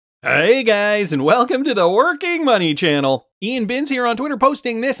Hey guys, and welcome to the Working Money channel. Ian Binns here on Twitter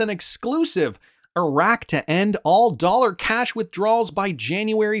posting this, an exclusive Iraq to end all dollar cash withdrawals by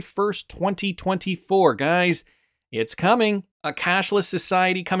January 1st, 2024. Guys, it's coming. A cashless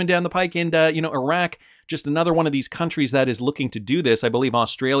society coming down the pike, and Iraq, just another one of these countries that is looking to do this. I believe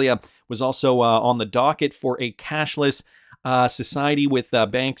Australia was also on the docket for a cashless society with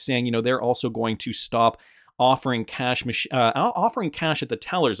banks saying, they're also going to stop offering cash at the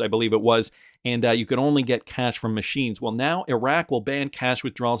tellers, I believe it was, and you could only get cash from machines. Well, now Iraq will ban cash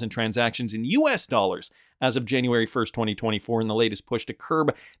withdrawals and transactions in US dollars as of January 1st, 2024, in the latest push to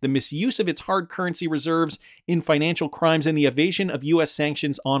curb the misuse of its hard currency reserves in financial crimes and the evasion of US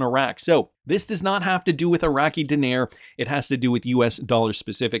sanctions on Iraq. So this does not have to do with Iraqi dinar. It has to do with US dollars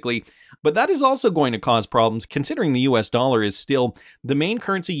specifically. But that is also going to cause problems, considering the US dollar is still the main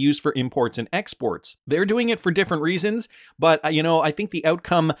currency used for imports and exports. They're doing it for different reasons, but I think the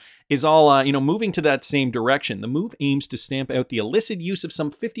outcome is all moving to that same direction. The move aims to stamp out the illicit use of some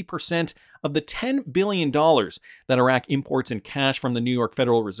 50% of the $10 billion that Iraq imports in cash from the New York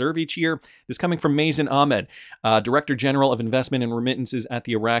Federal Reserve each year. This coming from Mazen Ahmed, Director General of Investment and Remittances at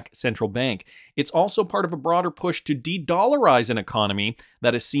the Iraq Central Bank. It's also part of a broader push to de-dollarize an economy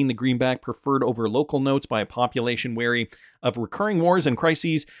that has seen the greenback preferred over local notes by a population wary of recurring wars and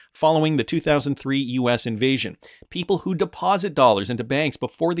crises following the 2003 U.S. invasion. People who deposit dollars into banks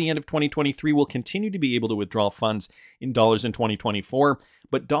before the end of 2023 will continue to be able to withdraw funds in dollars in 2024,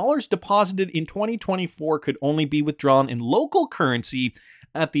 but dollars deposited in 2024 could only be withdrawn in local currency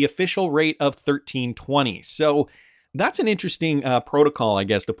at the official rate of 1320. So that's an interesting protocol, I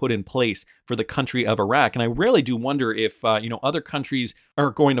guess, to put in place for the country of Iraq. And I really do wonder if, other countries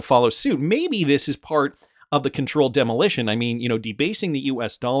are going to follow suit. Maybe this is part of the controlled demolition. I mean, debasing the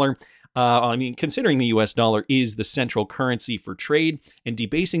US dollar. Considering the US dollar is the central currency for trade, and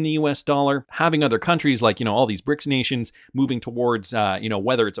debasing the US dollar, having other countries like, all these BRICS nations moving towards,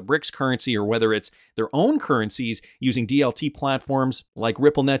 whether it's a BRICS currency or whether it's their own currencies, using DLT platforms like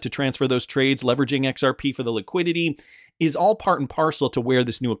RippleNet to transfer those trades, leveraging XRP for the liquidity, is all part and parcel to where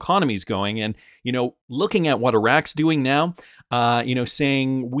this new economy is going. And, looking at what Iraq's doing now,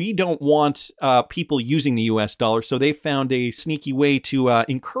 saying we don't want people using the US dollar. So they found a sneaky way to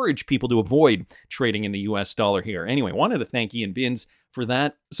encourage people to avoid trading in the US dollar here. Anyway, wanted to thank Ian Binns for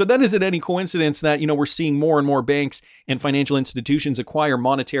that. So then, is it any coincidence that, we're seeing more and more banks and financial institutions acquire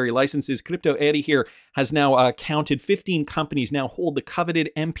monetary licenses? Crypto Eddie here has now counted 15 companies now hold the coveted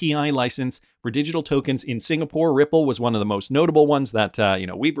MPI license for digital tokens in Singapore. Ripple was one of the most notable ones that,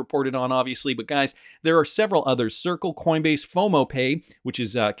 we've reported on, obviously. But guys, there are several others. Circle, Coinbase, FOMO Pay, which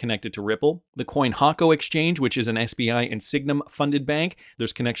is connected to Ripple. The Coin Hako Exchange, which is an SBI and Signum funded bank.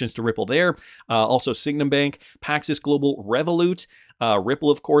 There's connections to Ripple there. Also Signum Bank, Paxos Global, Revolut, Ripple,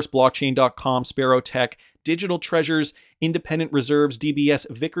 of course, blockchain.com, Sparrow Tech, Digital Treasures, Independent Reserves, DBS,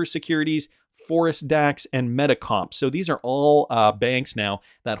 Vickers Securities, Forest DAX, and Metacomp. So these are all banks now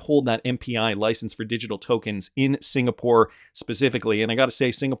that hold that MPI license for digital tokens in Singapore specifically. And I got to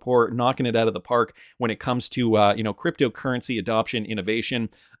say, Singapore knocking it out of the park when it comes to cryptocurrency adoption, innovation.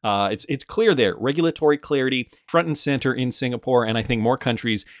 It's clear there, regulatory clarity front and center in Singapore, and I think more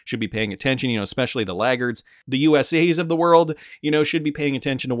countries should be paying attention. Especially the laggards, the USAs of the world. Should be paying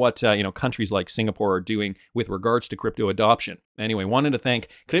attention to what countries like Singapore are doing with regards to crypto adoption. Anyway, wanted to thank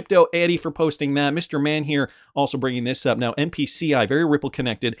Crypto Eddie for posting that. Mr. Man here also bringing this up. Now, MPCI, very Ripple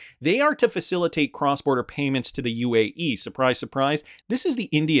connected. They are to facilitate cross-border payments to the UAE. Surprise, surprise. This is the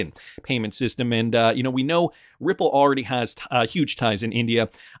Indian payment system. And, we know Ripple already has huge ties in India.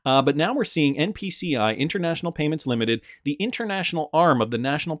 But now we're seeing NPCI, International Payments Limited, the international arm of the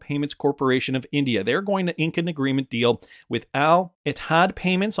National Payments Corporation of India. They're going to ink an agreement deal with Al Ittihad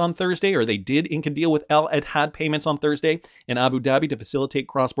Payments on Thursday, or they did ink a deal with Al Ittihad Payments on Thursday in Abu Dhabi to facilitate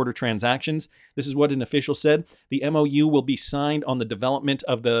cross-border transactions. This is what an official said. The MOU will be signed on the development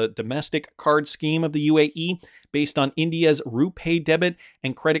of the domestic card scheme of the UAE based on India's RuPay debit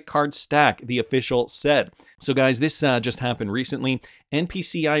and credit card stack, the official said. So guys, this just happened recently.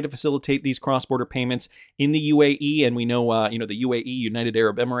 NPCI to facilitate these cross-border payments in the UAE, and we know, the UAE, United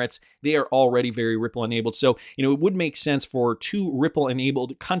Arab Emirates, they are already very Ripple-enabled. So, it would make sense for two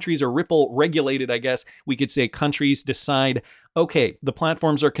Ripple-enabled countries, or Ripple-regulated, I guess we could say, countries decide, okay, the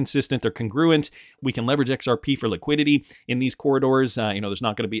platforms are consistent, they're congruent, we can leverage XRP for liquidity in these corridors. There's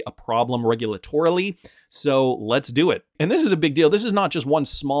not going to be a problem regulatorily, so let's do it. And this is a big deal. This is not just one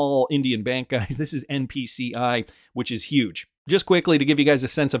small Indian bank, guys. This is NPCI, which is huge. Just quickly to give you guys a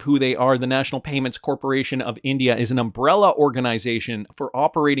sense of who they are, the National Payments Corporation of India is an umbrella organization for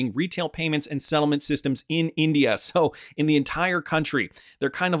operating retail payments and settlement systems in India. So in the entire country,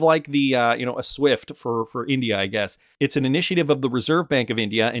 they're kind of like the, a SWIFT for India, I guess. It's an initiative of the Reserve Bank of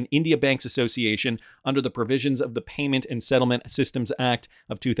India and India Banks Association under the provisions of the Payment and Settlement Systems Act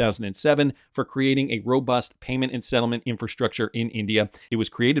of 2007 for creating a robust payment and settlement infrastructure in India. It was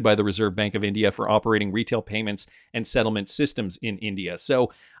created by the Reserve Bank of India for operating retail payments and settlement systems in India.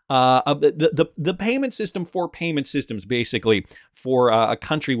 So the payment system for payment systems, basically, for a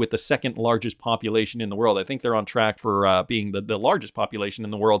country with the second largest population in the world. I think they're on track for being the largest population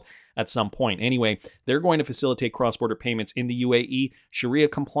in the world at some point. Anyway, they're going to facilitate cross-border payments in the UAE, Sharia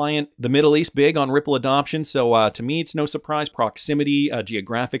compliant, the Middle East, big on Ripple adoption. So to me, it's no surprise. Proximity,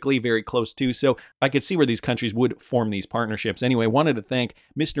 geographically very close to. So I could see where these countries would form these partnerships. Anyway, wanted to thank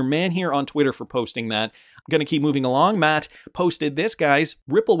Mr. Man here on Twitter for posting that. I'm going to keep moving along. Matt posted this, guys.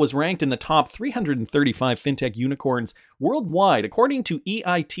 Ripple was ranked in the top 335 fintech unicorns worldwide, according to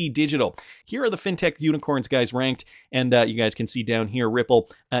EIT Digital. Here are the fintech unicorns, guys, ranked, and you guys can see down here Ripple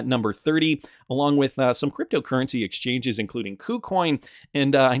at number 30, along with some cryptocurrency exchanges, including KuCoin,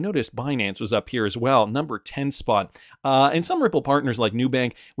 and I noticed Binance was up here as well, number 10 spot. And some Ripple partners like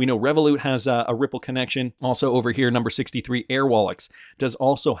Nubank, we know Revolut has a Ripple connection. Also over here, number 63, AirWallex does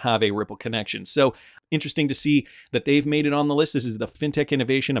also have a Ripple connection. So interesting to see that they've made it on the list. This is the Fintech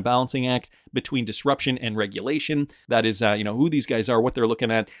Innovation, a balancing act between disruption and regulation. That is, who these guys are, what they're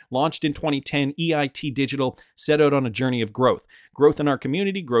looking at. Launched in 2010, EIT Digital set out on a journey of growth. Growth in our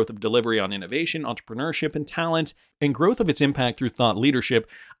community, growth of delivery on innovation, entrepreneurship, and talent, and growth of its impact through thought leadership.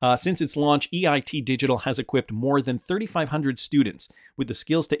 Since its launch, EIT Digital has equipped more than 3,500 students with the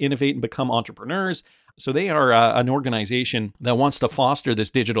skills to innovate and become entrepreneurs. So they are an organization that wants to foster this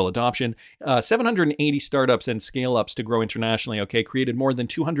digital adoption. 780 startups and scale-ups to grow internationally, okay? Created more than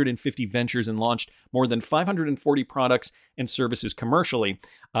 250 ventures and launched more than 540 products and services commercially.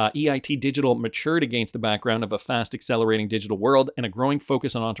 EIT Digital matured against the background of a fast accelerating digital world and a growing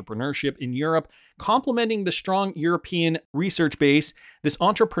focus on entrepreneurship in Europe, complementing the strong European research base. This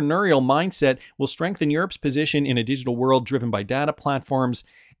entrepreneurial mindset will strengthen Europe's position in a digital world driven by data platforms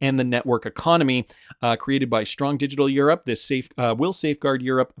and the network economy. Created by Strong Digital Europe, this will safeguard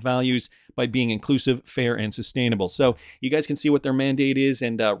Europe values by being inclusive, fair, and sustainable. So you guys can see what their mandate is,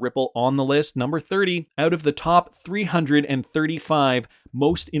 and Ripple on the list, number 30 out of the top 335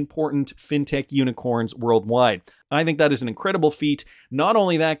 most important fintech unicorns worldwide. I think that is an incredible feat. Not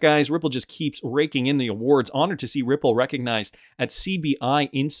only that, guys, Ripple just keeps raking in the awards. Honored to see Ripple recognized at CBI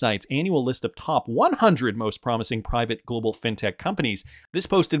Insights annual list of top 100 most promising private global fintech companies. This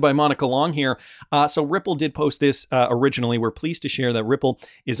posted by Monica Long here. So Ripple did post this originally. We're pleased to share that Ripple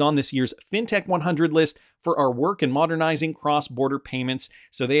is on this year's Fintech 100 list for our work in modernizing cross-border payments.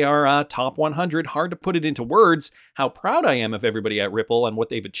 So they are top 100. Hard to put it into words how proud I am of everybody at Ripple and what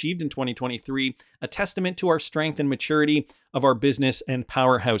they've achieved in 2023. A testament to our strength and maturity of our business and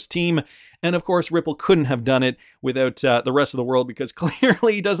powerhouse team. And of course, Ripple couldn't have done it without the rest of the world, because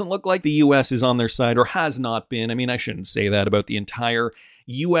clearly it doesn't look like the US is on their side, or has not been. I mean, I shouldn't say that about the entire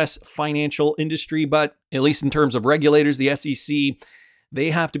US financial industry, but at least in terms of regulators, the SEC,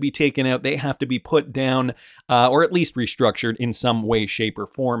 they have to be taken out. They have to be put down, or at least restructured in some way, shape, or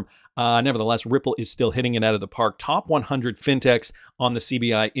form. Nevertheless, Ripple is still hitting it out of the park. Top 100 fintechs on the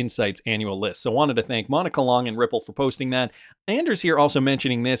CBI Insights annual list. So wanted to thank Monica Long and Ripple for posting that. Anders here also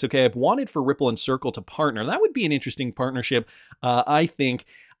mentioning this. Okay, I've wanted for Ripple and Circle to partner. That would be an interesting partnership, I think.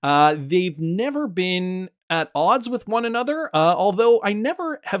 They've never been at odds with one another, although I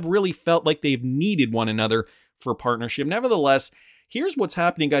never have really felt like they've needed one another for partnership. Nevertheless, here's what's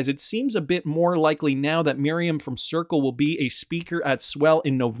happening, guys. It seems a bit more likely now that Miriam from Circle will be a speaker at Swell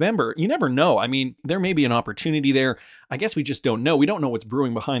in November. You never know. I mean, there may be an opportunity there. I guess we just don't know. We don't know what's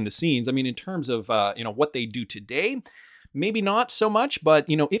brewing behind the scenes. I mean, in terms of, what they do today, maybe not so much, but,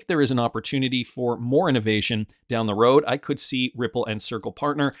 if there is an opportunity for more innovation down the road, I could see Ripple and Circle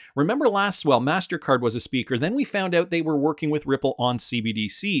partner. Remember last Swell, Mastercard was a speaker. Then we found out they were working with Ripple on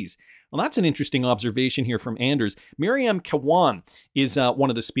CBDCs. Well, that's an interesting observation here from Anders. Miriam Kawan is one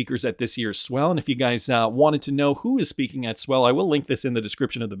of the speakers at this year's Swell. And if you guys wanted to know who is speaking at Swell, I will link this in the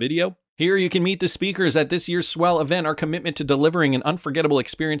description of the video. Here you can meet the speakers at this year's Swell event. Our commitment to delivering an unforgettable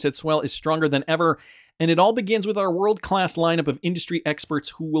experience at Swell is stronger than ever. And it all begins with our world-class lineup of industry experts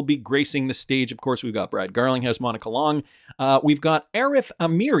who will be gracing the stage. Of course, we've got Brad Garlinghouse, Monica Long. We've got Arif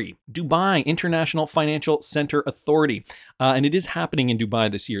Amiri, Dubai International Financial Center Authority. And it is happening in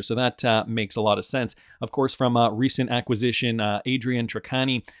Dubai this year, so that makes a lot of sense. Of course, from recent acquisition, Adrian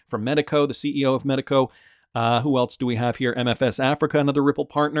Tricani from Medico, the CEO of Medico. Who else do we have here? MFS Africa, another Ripple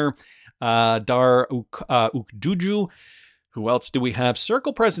partner. Dar Ukduju. Who else do we have?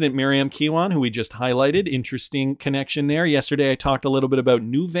 Circle President Miriam Kiwan, who we just highlighted. Interesting connection there. Yesterday, I talked a little bit about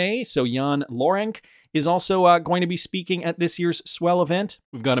Nuve. So Jan Lorenk is also going to be speaking at this year's Swell event.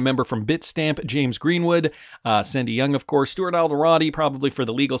 We've got a member from Bitstamp, James Greenwood, Sandy Young, of course, Stuart Alderati, probably for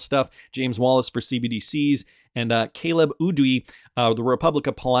the legal stuff, James Wallace for CBDCs, and Caleb Udui, the Republic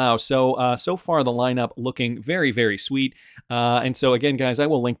of Palau. So far, the lineup looking very, very sweet. And so again, guys, I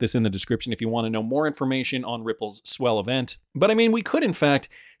will link this in the description if you want to know more information on Ripple's Swell event. But I mean, we could, in fact,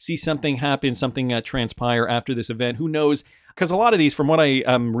 see something happen, something transpire after this event. Who knows? Because a lot of these, from what I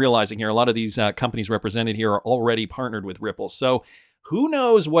am realizing here, a lot of these companies represented here are already partnered with Ripple. So who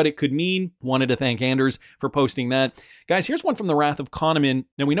knows what it could mean? Wanted to thank Anders for posting that. Guys, here's one from the Wrath of Kahneman.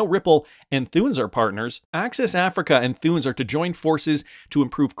 Now, we know Ripple and Thunes are partners. Access Africa and Thunes are to join forces to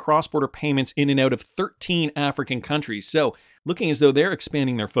improve cross-border payments in and out of 13 African countries. So, looking as though they're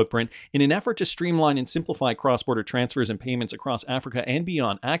expanding their footprint in an effort to streamline and simplify cross-border transfers and payments across Africa and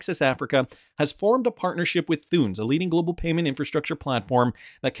beyond. Access Africa has formed a partnership with Thunes, a leading global payment infrastructure platform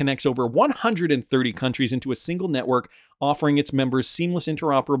that connects over 130 countries into a single network, offering its members seamless,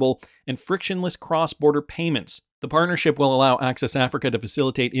 interoperable, and frictionless cross-border payments. The partnership will allow Access Africa to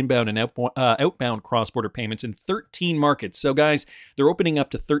facilitate inbound and outbound cross-border payments in 13 markets. So, guys, they're opening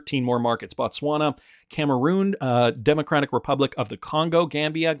up to 13 more markets. Botswana, Cameroon, Democratic Republic of the Congo,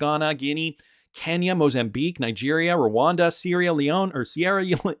 Gambia, Ghana, Guinea, Kenya, Mozambique, Nigeria, Rwanda, Sierra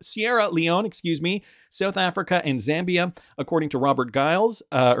Leone, South Africa, and Zambia, according to Robert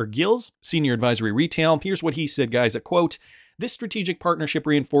Gills, Senior Advisory Retail. Here's what he said, guys, a quote: "This strategic partnership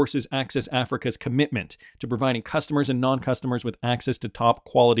reinforces Access Africa's commitment to providing customers and non-customers with access to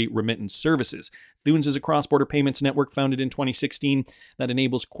top-quality remittance services. Thunes is a cross-border payments network founded in 2016 that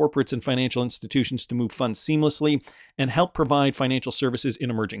enables corporates and financial institutions to move funds seamlessly and help provide financial services in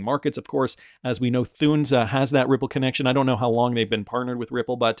emerging markets." Of course, as we know, Thunes has that Ripple connection. I don't know how long they've been partnered with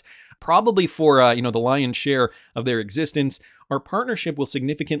Ripple, but probably for the lion's share of their existence. Our partnership will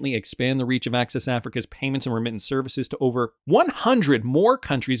significantly expand the reach of Access Africa's payments and remittance services to over 100 more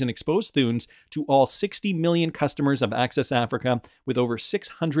countries and expose Thunes to all 60 million customers of Access Africa with over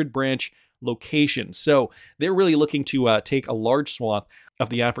 600 branch locations. So they're really looking to take a large swath of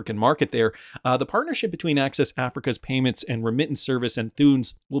the African market there. The partnership between Access Africa's payments and remittance service and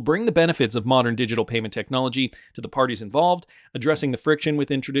Thunes will bring the benefits of modern digital payment technology to the parties involved, addressing the friction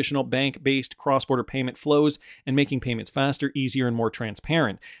within traditional bank-based cross-border payment flows and making payments faster, easier, and more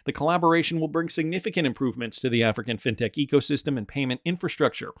transparent. The collaboration will bring significant improvements to the African fintech ecosystem and payment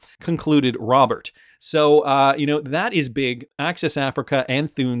infrastructure, concluded Robert. So, that is big. Access Africa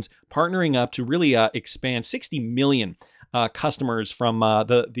and Thunes partnering up to really expand 60 million customers from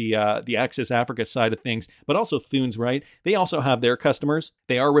the Access Africa side of things, but also Thunes, right? They also have their customers.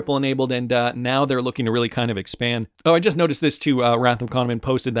 They are Ripple enabled, and now they're looking to really kind of expand. Oh, I just noticed this too. Wrath of Kahneman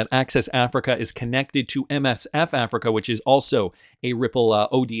posted that Access Africa is connected to MSF Africa, which is also a Ripple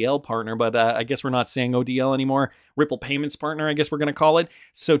ODL partner, but I guess we're not saying ODL anymore. Ripple Payments Partner, I guess we're going to call it.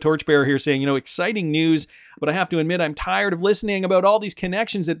 So Torchbearer here saying, exciting news, but I have to admit I'm tired of listening about all these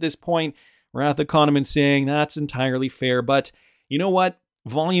connections at this point. Wrath of Kahneman saying that's entirely fair, but you know what?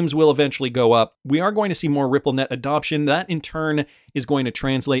 Volumes will eventually go up. We are going to see more RippleNet adoption. That in turn is going to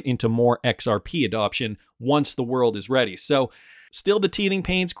translate into more XRP adoption once the world is ready. So still the teething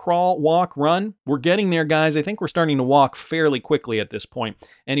pains, crawl, walk, run. We're getting there, guys. I think we're starting to walk fairly quickly at this point.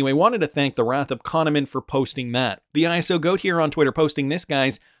 Anyway, wanted to thank the Wrath of Kahneman for posting that. The ISO Goat here on Twitter posting this,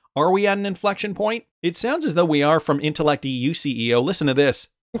 guys. Are we at an inflection point? It sounds as though we are from Intellect EU CEO. Listen to this.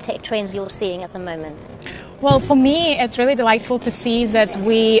 Tech trends you're seeing at the moment? Well, for me, it's really delightful to see that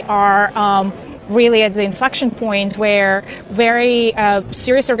we are really at the inflection point where very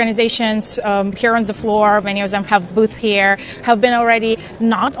serious organizations here on the floor, many of them have booth here, have been already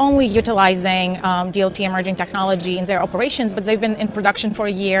not only utilizing DLT emerging technology in their operations, but they've been in production for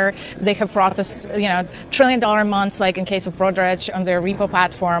a year. They have processed, $1 trillion months, like in case of Broadridge on their repo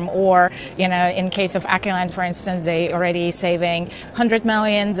platform, or, in case of Aculand, for instance, they already saving $100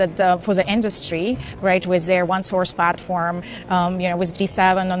 million that, for the industry, right, with their one source platform, with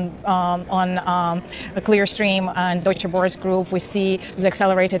D7 on Clearstream and Deutsche Börse Group. We see the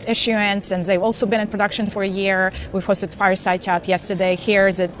accelerated issuance, and they've also been in production for a year. We've hosted Fireside Chat yesterday.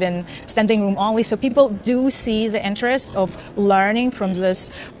 Here, they've been standing room only. So people do see the interest of learning from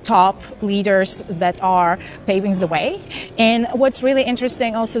these top leaders that are paving the way. And what's really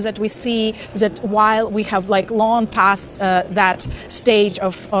interesting also is that we see that while we have long past that stage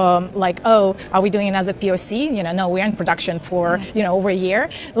of are we doing another POC? No, we're in production for over a year.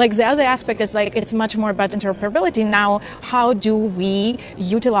 The other aspect is like it's much more about interoperability. Now, how do we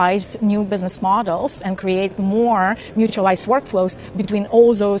utilize new business models and create more mutualized workflows between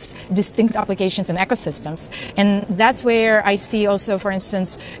all those distinct applications and ecosystems? And that's where I see also, for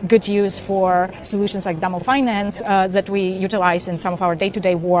instance, good use for solutions like demo finance that we utilize in some of our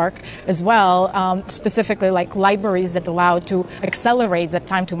day-to-day work as well, specifically like libraries that allow to accelerate that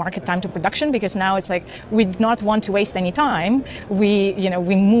time to market, time to production, because now it's like we do not want to waste any time. We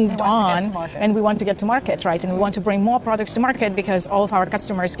moved on and we want to get to market, right? And we want to bring more products to market because all of our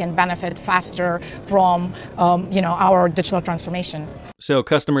customers can benefit faster from our digital transformation. So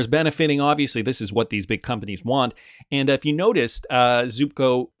customers benefiting, obviously, this is what these big companies want. And if you noticed, Hannah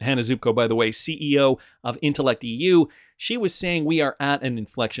Zupko, by the way, CEO of Intellect EU, she was saying we are at an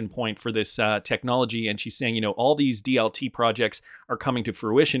inflection point for this technology. And she's saying, all these DLT projects are coming to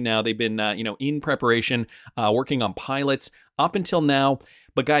fruition now. They've been, in preparation, working on pilots up until now.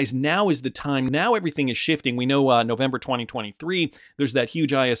 But guys, now is the time. Now everything is shifting. We know November 2023, there's that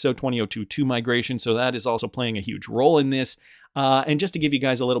huge ISO 20022 migration. So that is also playing a huge role in this. And just to give you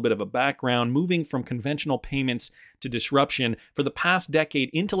guys a little bit of a background, moving from conventional payments to disruption, for the past decade,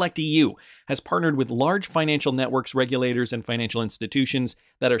 Intellect EU has partnered with large financial networks, regulators, and financial institutions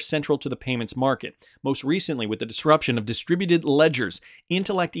that are central to the payments market. Most recently, with the disruption of distributed ledgers,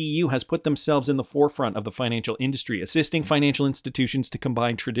 Intellect EU has put themselves in the forefront of the financial industry, assisting financial institutions to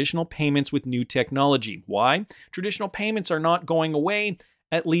combine traditional payments with new technology. Why? Traditional payments are not going away,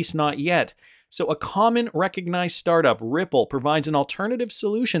 at least not yet. So a common recognized startup, Ripple, provides an alternative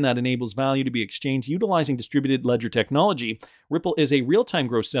solution that enables value to be exchanged utilizing distributed ledger technology. Ripple is a real-time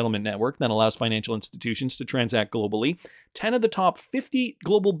gross settlement network that allows financial institutions to transact globally. 10 of the top 50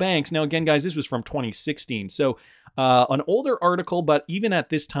 global banks. Now, again, guys, this was from 2016. So an older article, but even at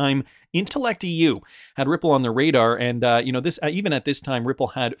this time, Intellect EU had Ripple on their radar. And, even at this time, Ripple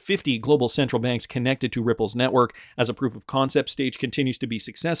had 50 global central banks connected to Ripple's network. As a proof of concept stage continues to be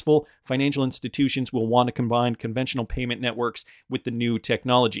successful, financial institutions will want to combine conventional payment networks with the new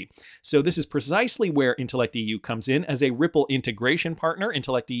technology. So this is precisely where Intellect EU comes in. As a Ripple integration partner,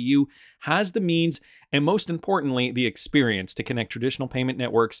 Intellect EU has the means and, most importantly, the experience to connect traditional payment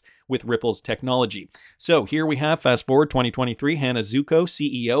networks with Ripple's technology. So here we have, fast forward 2023, Hannah Zupko,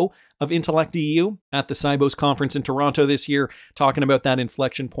 CEO of Intellect EU, at the Sibos conference in Toronto this year, talking about that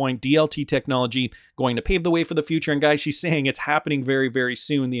inflection point, DLT technology going to pave the way for the future. And guys, she's saying it's happening very, very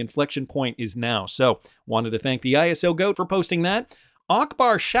soon. The inflection point is now. So wanted to thank the ISO GOAT for posting that.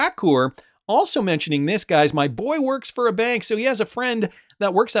 Akbar Shakur also mentioning this, guys. My boy works for a bank, so he has a friend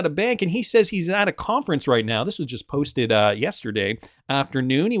that works at a bank, and he says he's at a conference right now. This was just posted yesterday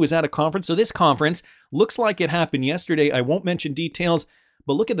afternoon. He was at a conference. So this conference looks like it happened yesterday. I won't mention details,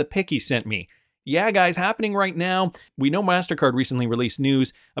 but look at the pic he sent me. Yeah, guys, happening right now. We know Mastercard recently released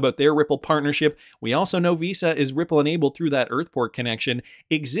news about their Ripple partnership. We also know Visa is Ripple enabled through that Earthport connection.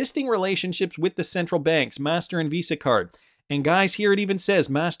 Existing relationships with the central banks, Master and Visa Card. And guys, here it even says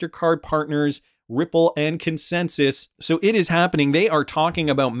Mastercard partners Ripple and Consensus. So it is happening. They are talking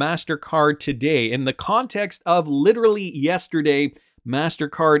about Mastercard today. In the context of literally yesterday,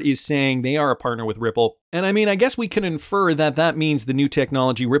 Mastercard is saying they are a partner with Ripple. And I mean, I guess we can infer that that means the new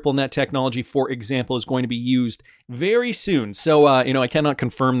technology, RippleNet technology, for example, is going to be used very soon. So, I cannot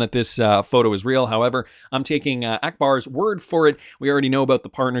confirm that this photo is real. However, I'm taking Akbar's word for it. We already know about the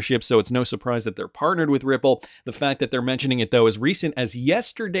partnership, so it's no surprise that they're partnered with Ripple. The fact that they're mentioning it, though, as recent as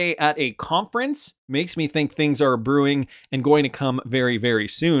yesterday at a conference makes me think things are brewing and going to come very, very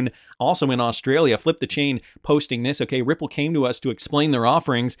soon. Also in Australia, Flip the Chain posting this. Okay, Ripple came to us to explain their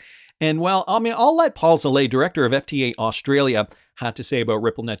offerings. And well, I'll let Paul Zalay, director of FTA Australia, had to say about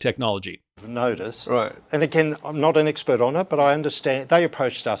RippleNet technology. Notice, right? And again, I'm not an expert on it, but I understand they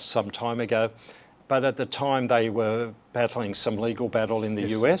approached us some time ago. But at the time, they were battling some legal battle in the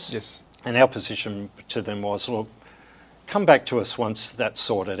US. Yes. And our position to them was, look, come back to us once that's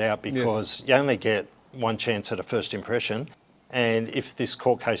sorted out, because you only get one chance at a first impression. And if this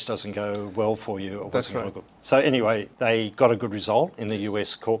court case doesn't go well for you, it wasn't going to go. So anyway, they got a good result in the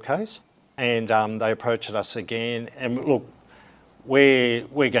US court case, and they approached us again. And look, we're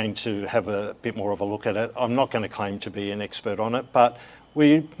going to have a bit more of a look at it. I'm not going to claim to be an expert on it, but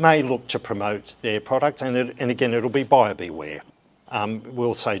we may look to promote their product. And again, it'll be buyer beware.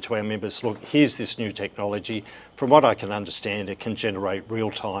 We'll say to our members, look, here's this new technology. From what I can understand, it can generate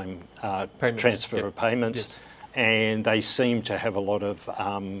real-time transfer of payments. Yes. And they seem to have a lot of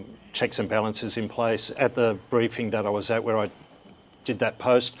checks and balances in place. At the briefing that I was at where I did that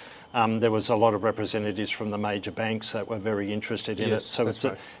post, there was a lot of representatives from the major banks that were very interested in it. So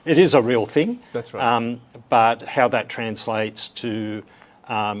it is a real thing. That's right. But how that translates to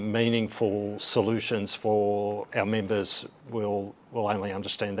meaningful solutions for our members, we'll only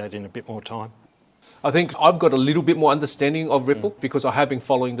understand that in a bit more time. I think I've got a little bit more understanding of Ripple because I have been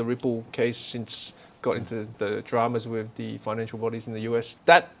following the Ripple case since got into the dramas with the financial bodies in the US.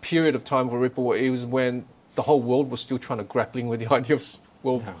 That period of time for Ripple, it was when the whole world was still trying to grappling with the idea of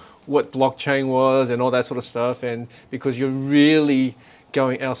what blockchain was and all that sort of stuff, and because you're really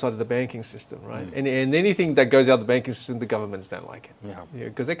going outside of the banking system, right? And anything that goes out of the banking system, the governments don't like it,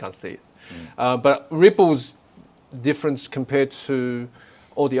 because they can't see it. But Ripple's difference compared to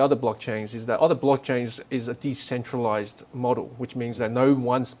all the other blockchains is that other blockchains is a decentralized model, which means that no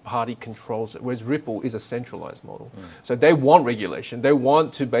one party controls it, whereas Ripple is a centralized model. So they want regulation. They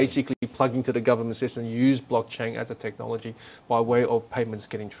want to basically plug into the government system, use blockchain as a technology by way of payments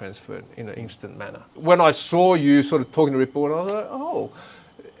getting transferred in an instant manner. When I saw you sort of talking to Ripple, and I was like, oh,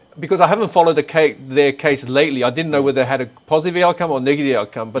 because I haven't followed their case lately, I didn't know whether they had a positive outcome or negative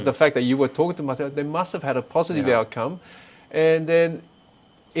outcome, but the fact that you were talking to them, I thought they must have had a positive outcome. And then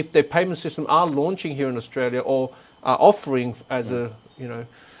if their payment system are launching here in Australia or are offering as a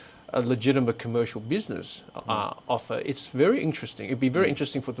legitimate commercial business offer, it's very interesting. It'd be very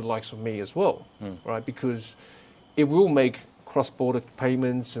interesting for the likes of me as well, right? Because it will make cross-border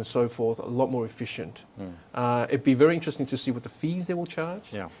payments and so forth a lot more efficient. It'd be very interesting to see what the fees they will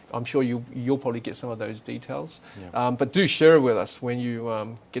charge. I'm sure you'll probably get some of those details. But do share it with us when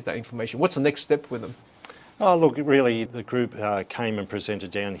you get that information. What's the next step with them? Oh, look, really, the group came and presented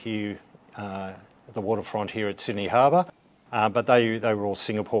down here at the waterfront here at Sydney Harbour, but they were all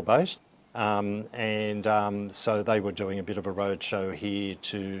Singapore-based, and so they were doing a bit of a roadshow here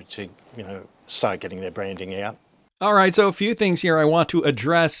to start getting their branding out. All right, so a few things here I want to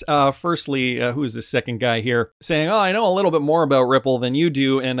address. Firstly, who is the second guy here saying, oh, I know a little bit more about Ripple than you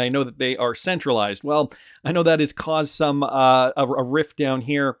do, and I know that they are centralized. Well, I know that has caused some a rift down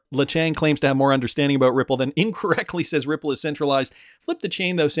here. LeChang claims to have more understanding about Ripple than incorrectly says Ripple is centralized. Flip the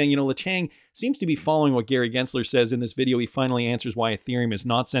chain, though, saying, LeChang seems to be following what Gary Gensler says in this video. He finally answers why Ethereum is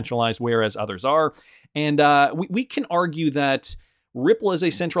not centralized, whereas others are. And we can argue that Ripple is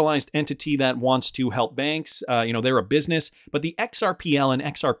a centralized entity that wants to help banks. They're a business, but the XRPL and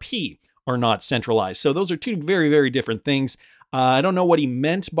XRP are not centralized. So those are two very, very different things. I don't know what he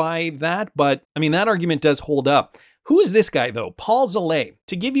meant by that, but I mean, that argument does hold up. Who is this guy, though? Paul Zalay.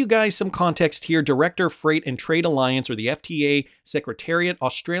 To give you guys some context here, Director, Freight and Trade Alliance, or the FTA, Secretariat,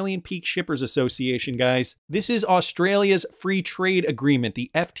 Australian Peak Shippers Association, guys. This is Australia's Free Trade Agreement.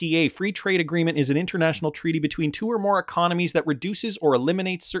 The FTA, Free Trade Agreement, is an international treaty between two or more economies that reduces or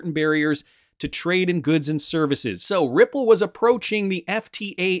eliminates certain barriers to trade in goods and services. So Ripple was approaching the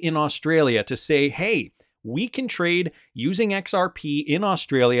FTA in Australia to say, hey, we can trade using XRP in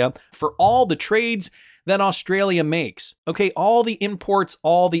Australia for all the trades that Australia makes. Okay, all the imports,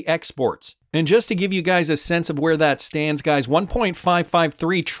 all the exports. And just to give you guys a sense of where that stands, guys,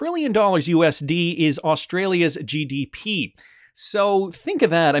 $1.553 trillion USD is Australia's GDP. So think of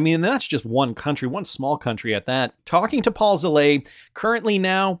that. I mean, that's just one country, one small country at that. Talking to Paul Zalay, currently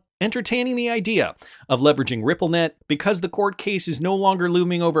now entertaining the idea of leveraging RippleNet. Because the court case is no longer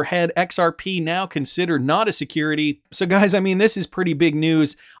looming overhead, XRP now considered not a security. So guys, I mean, this is pretty big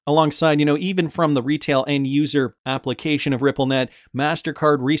news alongside, even from the retail end user application of RippleNet.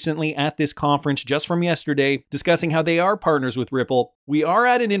 Mastercard recently at this conference just from yesterday discussing how they are partners with Ripple. We are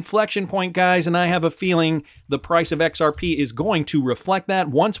at an inflection point, guys, and I have a feeling the price of XRP is going to reflect that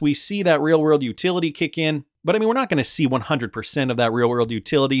once we see that real world utility kick in. But I mean, we're not going to see 100% of that real world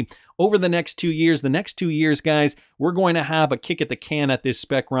utility over the next 2 years. The next 2 years, guys, we're going to have a kick at the can at this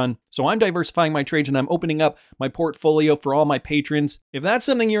spec run. So I'm diversifying my trades and I'm opening up my portfolio for all my patrons. If that's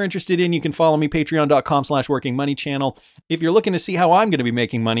something you're interested in, you can follow me, patreon.com/workingmoneychannel. If you're looking to see how I'm going to be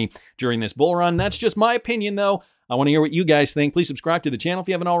making money during this bull run, that's just my opinion though. I want to hear what you guys think. Please subscribe to the channel if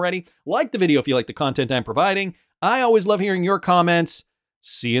you haven't already. Like the video if you like the content I'm providing. I always love hearing your comments.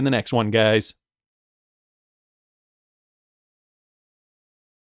 See you in the next one, guys.